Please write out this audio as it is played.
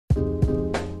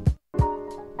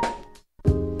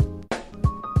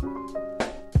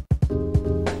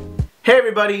Hey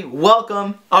everybody,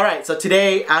 welcome. Alright, so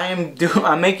today I'm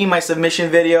making my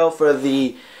submission video for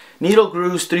the Needle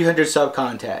Grooves 300 sub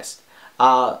contest.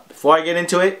 Before I get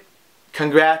into it,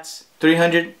 congrats.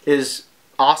 300 is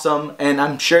awesome, and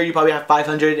I'm sure you probably have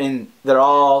 500 and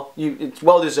it's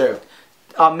well deserved.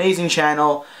 Amazing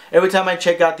channel. Every time I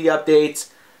check out the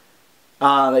updates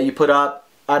that you put up,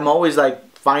 I'm always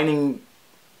like finding,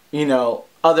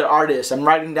 other artists. I'm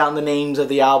writing down the names of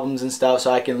the albums and stuff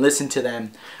so I can listen to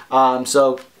them.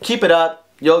 So keep it up.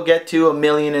 You'll get to 1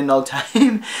 million in no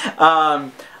time. I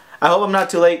hope I'm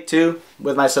not too late too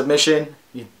with my submission.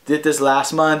 You did this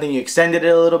last month and you extended it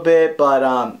a little bit,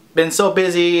 but been so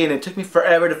busy and it took me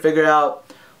forever to figure out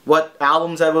what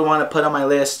albums I would want to put on my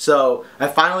list. So I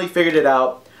finally figured it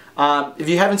out. If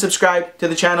you haven't subscribed to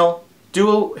the channel,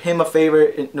 do him a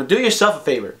favor. No, do yourself a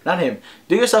favor, not him.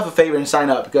 Do yourself a favor and sign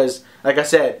up because, like I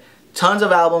said, tons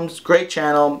of albums, great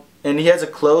channel, and he has a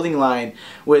clothing line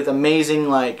with amazing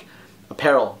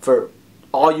apparel for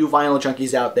all you vinyl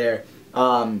junkies out there.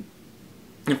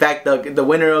 In fact, the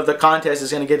winner of the contest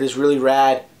is gonna get this really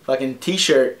rad fucking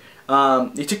T-shirt.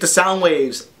 He took the sound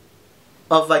waves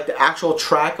of the actual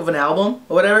track of an album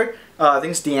or whatever. I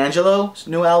think it's D'Angelo's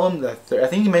new album. I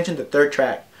think he mentioned the 3rd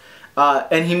track.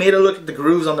 And he made it look at the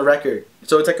grooves on the record.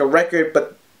 So it's like a record,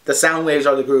 but the sound waves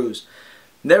are the grooves.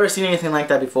 Never seen anything like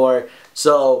that before.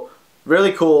 So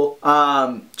really cool.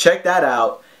 Check that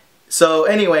out. So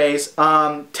anyways, 10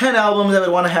 albums I would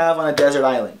want to have on a desert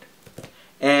island.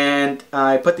 And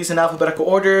I put these in alphabetical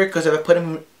order because if I put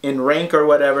them in rank or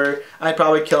whatever, I'd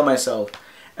probably kill myself.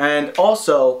 And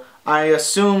also, I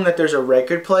assume that there's a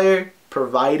record player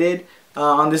provided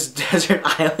on this desert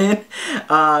island.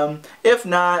 If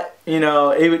not,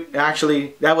 it would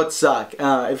actually, that would suck.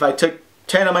 If I took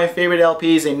 10 of my favorite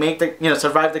LPs, they make the,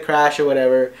 survive the crash or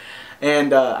whatever,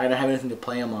 and I don't have anything to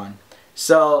play them on.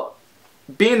 So,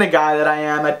 being the guy that I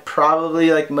am, I'd probably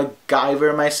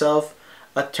MacGyver myself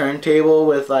a turntable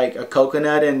with a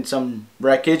coconut and some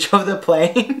wreckage of the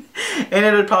plane, and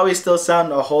it would probably still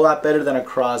sound a whole lot better than a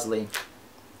Crosley.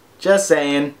 Just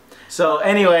saying. So,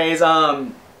 anyways,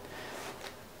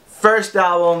 first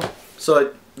album,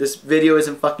 so this video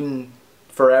isn't fucking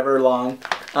forever long.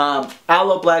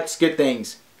 Aloe Black's Good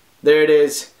Things. There it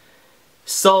is.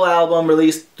 Soul album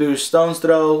released through Stone's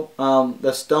Throw.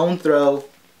 The Stone Throw.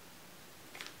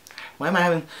 Why am I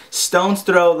having Stone's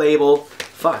Throw label?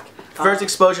 Fuck. First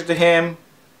exposure to him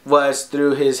was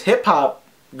through his hip hop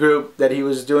group that he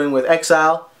was doing with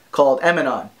Exile called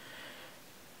Eminon.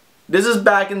 This is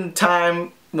back in the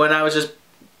time when I was just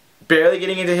barely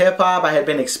getting into hip hop. I had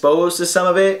been exposed to some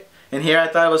of it, and here I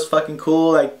thought it was fucking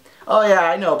cool. Oh yeah,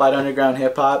 I know about underground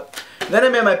hip hop. Then I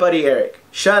met my buddy Eric.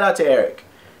 Shout out to Eric.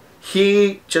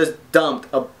 He just dumped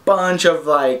a bunch of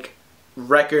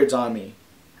records on me,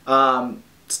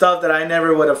 stuff that I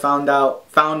never would have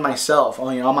found myself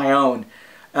on my own.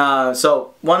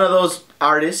 So one of those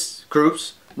artists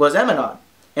groups was Eminon,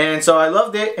 and so I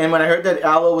loved it. And when I heard that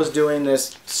Aloe was doing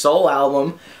this soul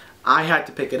album, I had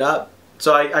to pick it up.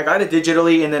 So I got it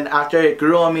digitally, and then after it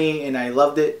grew on me and I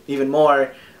loved it even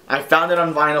more, I found it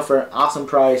on vinyl for an awesome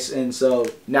price, and so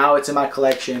now it's in my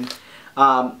collection.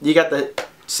 You got the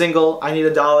single, I Need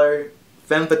a Dollar,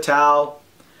 Femme Fatale,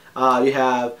 you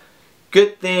have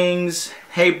Good Things,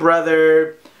 Hey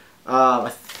Brother, I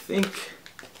think,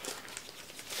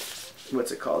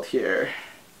 what's it called here?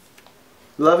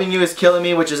 Loving You Is Killing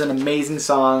Me, which is an amazing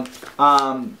song.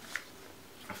 I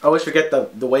always forget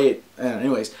the way it,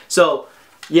 anyways. So,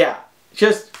 yeah,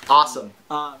 just awesome.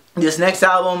 This next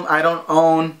album I don't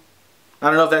own. I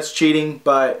don't know if that's cheating,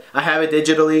 but I have it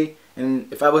digitally.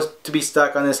 And if I was to be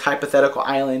stuck on this hypothetical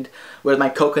island with my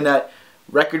coconut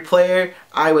record player,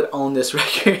 I would own this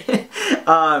record.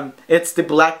 It's the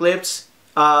Black Lips.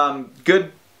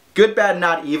 Good, Bad,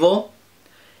 Not Evil.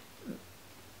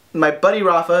 My buddy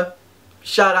Rafa.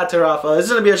 Shout out to Rafa. This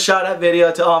is going to be a shout out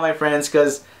video to all my friends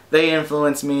because they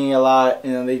influence me a lot.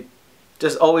 They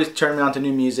just always turn me on to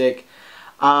new music.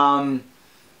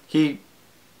 He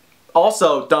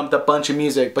also dumped a bunch of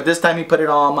music, but this time he put it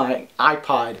all on my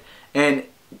iPod, and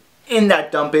in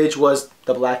that dumpage was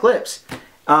the Black Lips.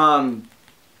 I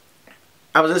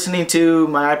was listening to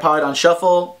my iPod on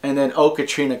shuffle, and then Oh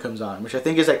Katrina comes on, which I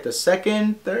think is the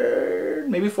 2nd, 3rd,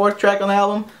 maybe 4th track on the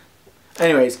album.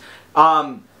 Anyways,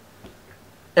 and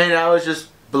I was just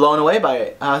blown away by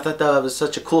it. I thought that was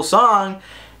such a cool song,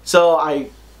 so I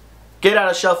get out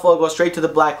of shuffle, go straight to the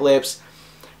Black Lips,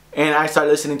 and I started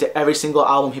listening to every single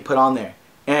album he put on there.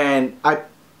 And I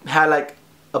had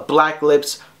a Black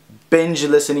Lips binge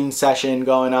listening session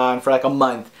going on for a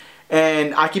month.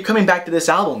 And I keep coming back to this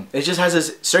album. It just has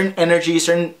this certain energy,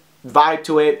 certain vibe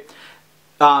to it.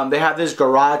 They have this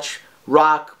garage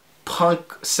rock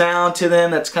punk sound to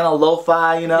them that's kind of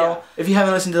lo-fi, you know. Yeah. If you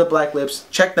haven't listened to the Black Lips,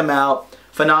 check them out.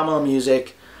 Phenomenal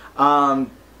music.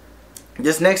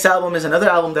 This next album is another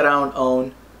album that I don't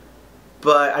own,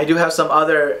 but I do have some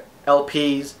other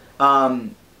LPs.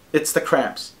 It's The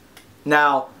Cramps.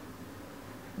 Now,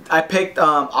 I picked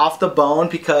Off the Bone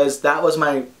because that was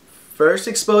my first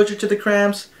exposure to The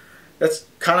Cramps. That's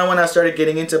kind of when I started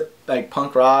getting into like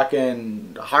punk rock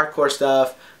and hardcore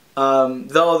stuff.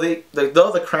 Though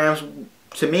the Cramps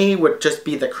to me would just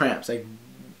be The Cramps. Like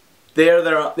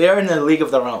they're in a league of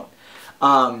their own.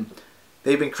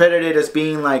 They've been credited as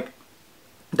being like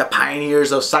the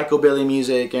pioneers of psychobilly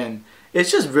music, and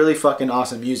it's just really fucking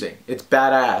awesome music. It's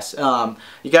badass.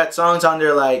 You got songs on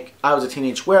there like I Was a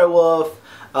Teenage Werewolf,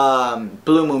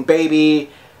 Blue Moon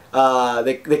Baby.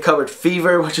 They covered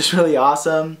Fever, which is really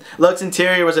awesome. Lux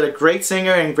Interior was a great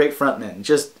singer and great frontman.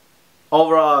 Just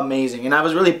overall amazing. And I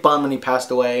was really bummed when he passed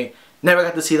away. Never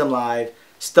got to see them live.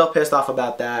 Still pissed off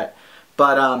about that.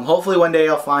 But hopefully one day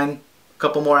I'll find a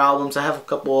couple more albums. I have a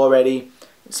couple already,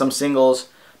 some singles.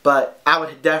 But I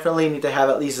would definitely need to have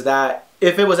at least that.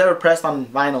 If it was ever pressed on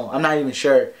vinyl, I'm not even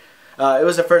sure. It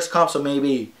was the first comp, so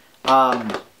maybe.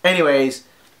 Anyways,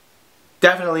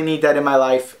 definitely need that in my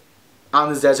life. On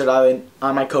this desert island,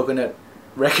 on my coconut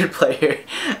record player.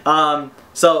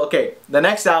 So, okay, the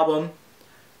next album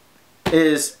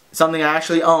is something I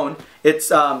actually own. It's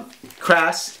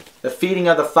Crass, The Feeding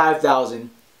of the 5,000.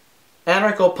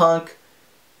 Anarcho-punk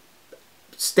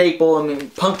staple, I mean,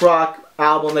 punk rock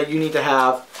album that you need to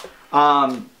have.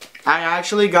 I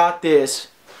actually got this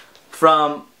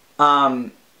from,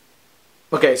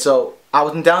 okay, so I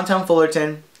was in downtown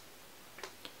Fullerton.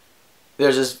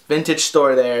 There's this vintage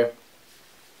store there,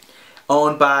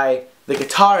 owned by the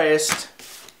guitarist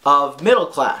of Middle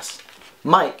Class,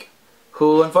 Mike,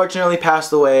 who unfortunately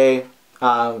passed away.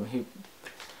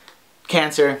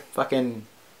 Cancer, fucking.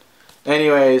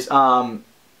 Anyways,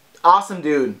 awesome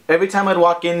dude. Every time I'd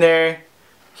walk in there,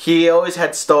 he always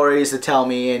had stories to tell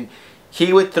me, and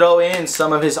he would throw in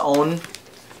some of his own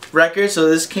records. So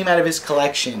this came out of his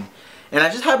collection, and I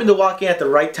just happened to walk in at the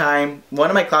right time. One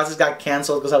of my classes got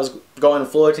canceled because I was going to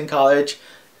Fullerton College,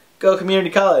 go community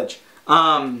college.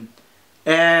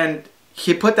 And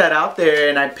he put that out there,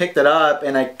 and I picked it up,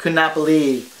 and I could not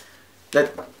believe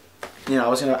that, you know, I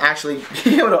was going to actually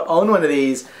be able to own one of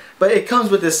these. But it comes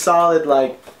with this solid,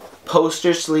 like,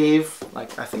 poster sleeve,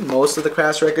 like I think most of the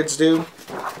Crass records do.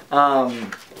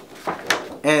 And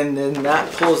then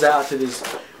that pulls out to this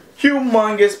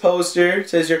humongous poster. It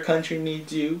says, "Your country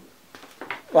needs you."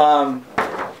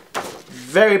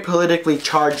 Very politically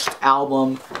charged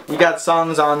album. You got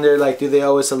songs on there like "Do They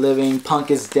Owe Us a Living," "Punk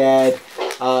Is Dead,"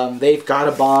 "They've Got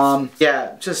a Bomb."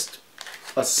 Yeah, just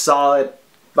a solid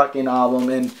fucking album,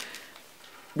 and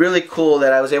really cool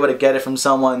that I was able to get it from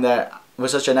someone that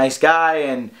was such a nice guy,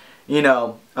 and you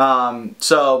know,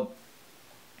 so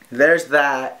there's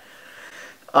that.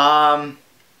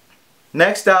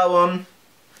 Next album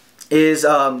is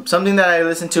something that I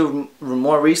listened to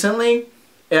more recently.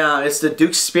 It's the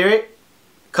Duke's Spirit,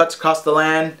 Cuts Across the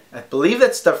Land. I believe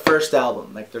that's their first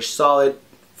album, like their solid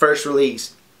first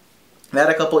release. They had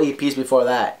a couple EPs before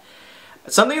that.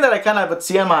 Something that I kind of would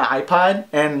see on my iPod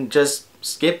and just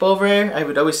skip over it. I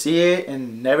would always see it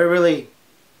and never really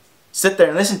sit there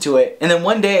and listen to it. And then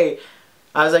one day,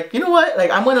 I was like, you know what?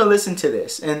 Like, I'm going to listen to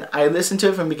this. And I listened to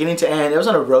it from beginning to end. It was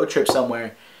on a road trip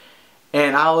somewhere.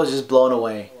 And I was just blown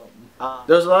away.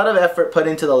 There was a lot of effort put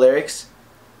into the lyrics.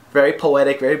 Very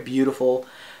poetic, very beautiful.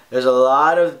 There's a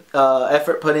lot of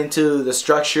effort put into the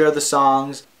structure of the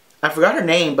songs. I forgot her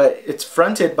name, but it's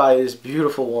fronted by this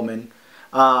beautiful woman.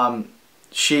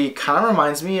 She kind of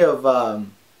reminds me of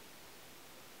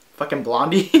fucking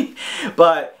Blondie.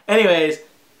 But anyways,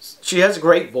 she has a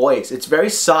great voice. It's very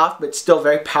soft, but still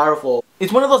very powerful.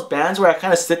 It's one of those bands where I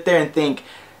kind of sit there and think,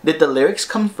 did the lyrics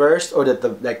come first or did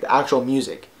the actual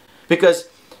music? Because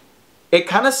it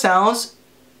kind of sounds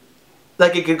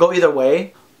like it could go either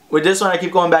way. With this one, I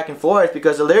keep going back and forth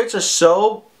because the lyrics are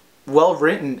so well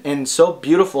written and so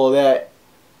beautiful that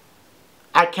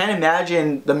I can't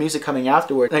imagine the music coming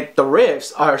afterward. Like, the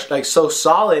riffs are like so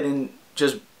solid and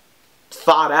just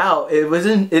thought out. It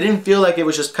didn't feel like it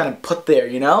was just kind of put there,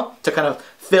 you know, to kind of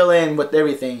fill in with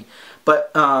everything.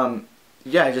 But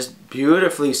yeah, just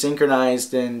beautifully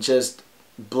synchronized and just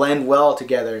blend well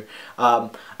together.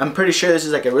 I'm pretty sure this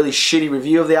is like a really shitty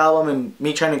review of the album, and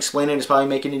me trying to explain it is probably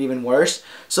making it even worse.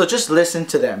 So just listen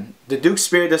to them. The Duke's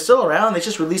Spirit, they're still around. They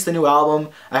just released a new album.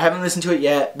 I haven't listened to it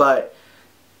yet, but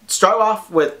start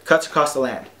off with Cuts Across the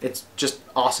Land. It's just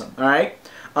awesome, alright?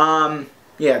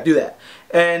 Yeah, do that.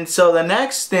 And so the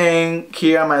next thing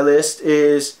here on my list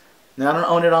is, now I don't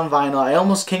own it on vinyl. I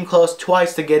almost came close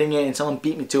twice to getting it and someone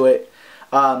beat me to it.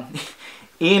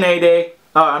 E&A Day.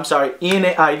 Oh, I'm sorry.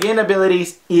 Ian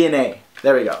Abilities E&A.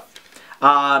 There we go.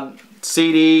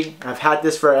 CD. I've had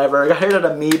this forever. I got it at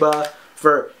Amoeba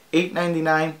for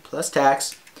 $8.99 plus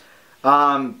tax.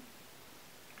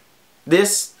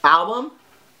 This album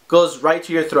goes right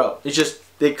to your throat. It's just,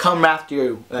 they come after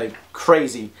you like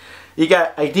crazy. You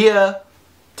got Idea,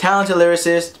 talented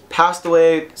lyricist, passed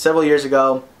away several years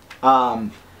ago.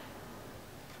 Battle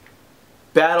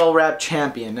rap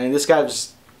champion. I mean, this guy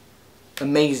was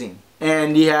amazing.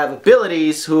 And you have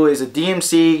Abilities, who is a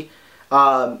DMC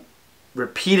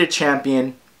repeated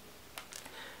champion.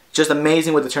 Just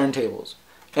amazing with the turntables.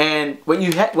 And what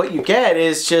you get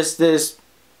is just this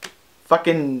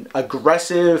fucking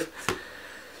aggressive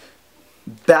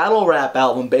battle rap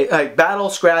album, like battle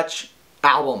scratch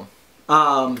album.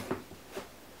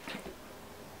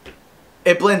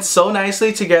 It blends so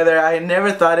nicely together. I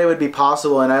never thought it would be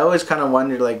possible, and I always kind of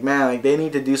wondered, like, man, like they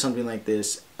need to do something like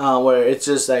this, where it's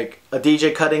just like a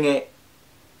DJ cutting it.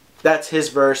 That's his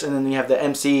verse, and then you have the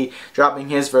MC dropping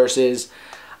his verses.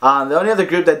 The only other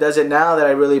group that does it now that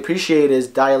I really appreciate is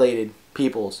Dilated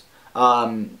Peoples.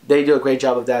 They do a great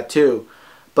job of that too.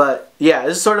 But yeah,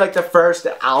 this is sort of like the first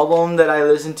album that I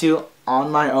listened to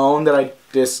on my own that I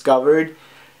discovered.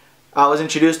 I was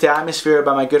introduced to Atmosphere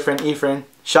by my good friend Ephraim.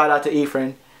 Shout out to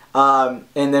Ephraim. And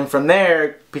then from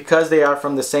there, because they are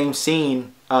from the same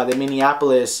scene, the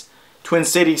Minneapolis Twin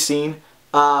Cities scene,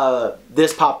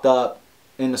 this popped up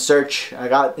in the search. I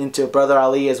got into Brother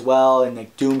Ali as well, and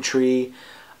like Doomtree.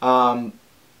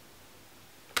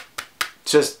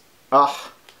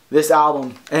 This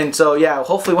album. And so yeah,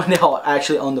 hopefully one day I'll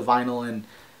actually own the vinyl. And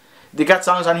they got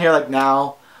songs on here like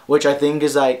Now, which I think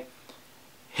is like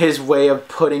his way of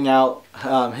putting out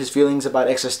his feelings about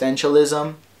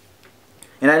existentialism.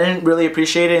 And I didn't really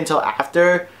appreciate it until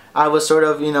after I was sort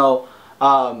of, you know,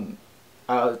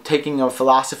 taking a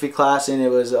philosophy class, and it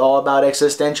was all about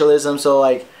existentialism. So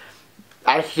like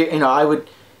I would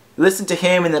listen to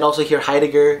him and then also hear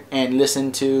Heidegger and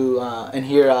listen to and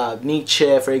hear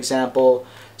Nietzsche, for example.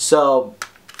 So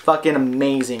fucking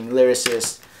amazing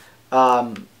lyricist.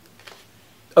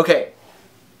 Okay,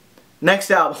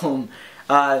 next album,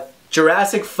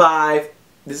 Jurassic 5.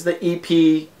 This is the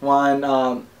EP one.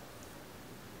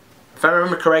 If I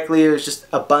remember correctly, it was just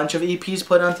a bunch of EPs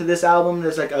put onto this album.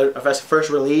 There's like a first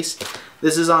release.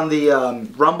 This is on the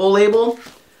Rumble label.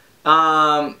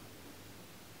 What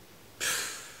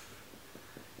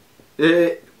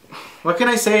can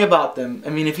I say about them? I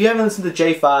mean, if you haven't listened to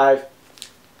J5,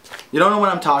 you don't know what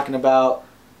I'm talking about.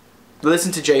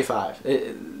 Listen to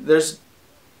J5. There's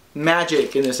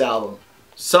magic in this album.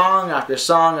 Song after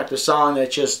song after song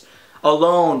that just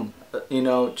alone, you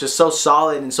know, just so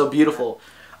solid and so beautiful.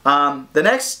 The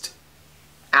next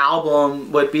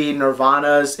album would be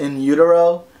Nirvana's In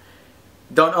Utero.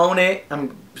 Don't own it.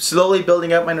 I'm slowly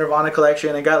building up my Nirvana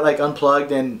collection. I got like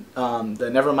Unplugged and the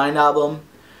Nevermind album.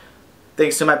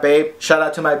 Thanks to my babe. Shout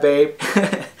out to my babe.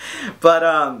 But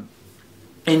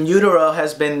In Utero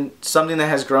has been something that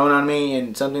has grown on me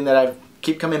and something that I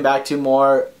keep coming back to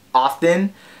more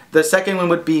often. The second one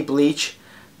would be Bleach.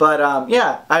 But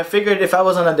yeah, I figured if I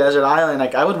was on a desert island,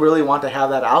 like I would really want to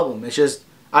have that album. It's just,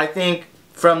 I think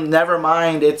from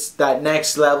Nevermind, it's that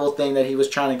next level thing that he was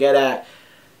trying to get at.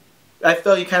 I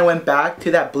felt he kind of went back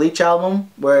to that Bleach album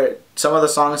where some of the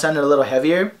songs sounded a little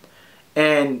heavier.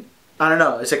 And I don't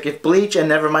know, it's like if Bleach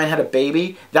and Nevermind had a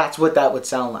baby, that's what that would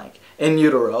sound like. In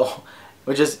Utero.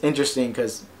 Which is interesting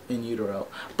because In Utero.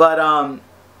 But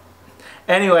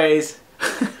anyways,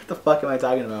 what the fuck am I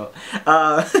talking about?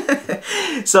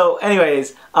 So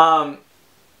anyways,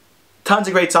 tons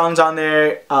of great songs on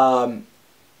there. From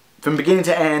beginning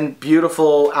to end,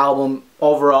 beautiful album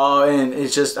overall, and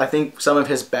it's just, I think, some of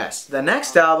his best. The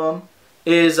next album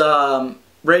is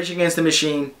Rage Against the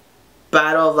Machine,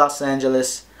 Battle of Los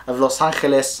Angeles.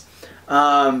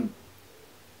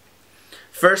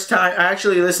 First time, I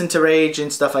actually listened to Rage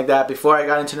and stuff like that before I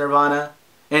got into Nirvana,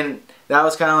 and that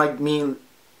was kind of like me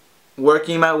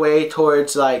working my way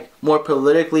towards like more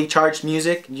politically charged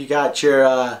music. You got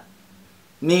your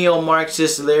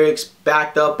neo-Marxist lyrics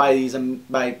backed up by these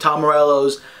by Tom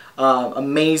Morello's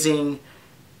amazing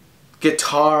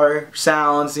guitar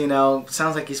sounds. You know,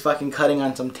 sounds like he's fucking cutting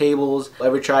on some tables.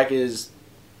 Every track is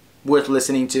worth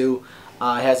listening to.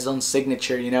 It has its own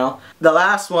signature, you know. The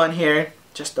last one here,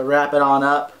 just to wrap it on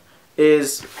up,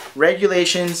 is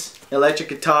Regulations, electric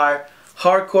guitar,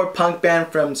 hardcore punk band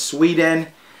from Sweden.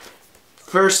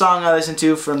 First song I listened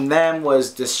to from them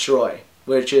was Destroy,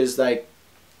 which is like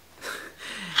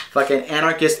fucking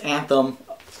anarchist anthem.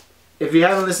 If you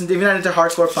haven't listened, if you're not into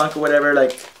hardcore punk or whatever,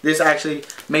 like, this actually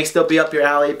may still be up your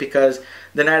alley because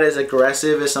they're not as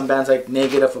aggressive as some bands like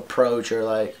Negative Approach or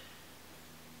like,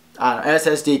 I don't know,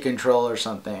 SSD Control or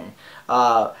something.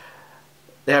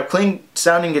 They have clean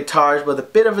sounding guitars with a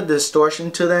bit of a distortion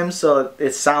to them, so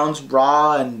it sounds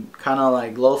raw and kind of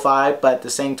like lo-fi, but at the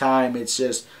same time it's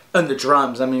just, and the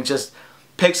drums, I mean, it just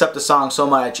picks up the song so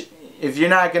much. If you're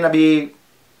not gonna be,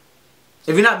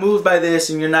 if you're not moved by this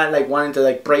and you're not like wanting to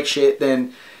like break shit,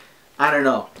 then I don't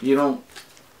know,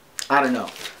 I don't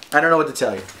know what to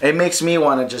tell you. It makes me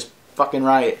want to just fucking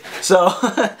riot. So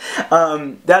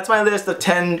that's my list of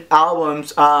 10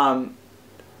 albums.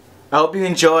 I hope you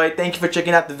enjoyed. Thank you for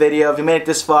checking out the video. If you made it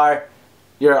this far,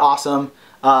 you're awesome.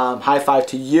 High five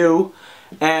to you.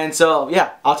 And so,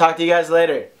 yeah, I'll talk to you guys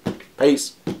later.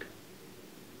 Peace.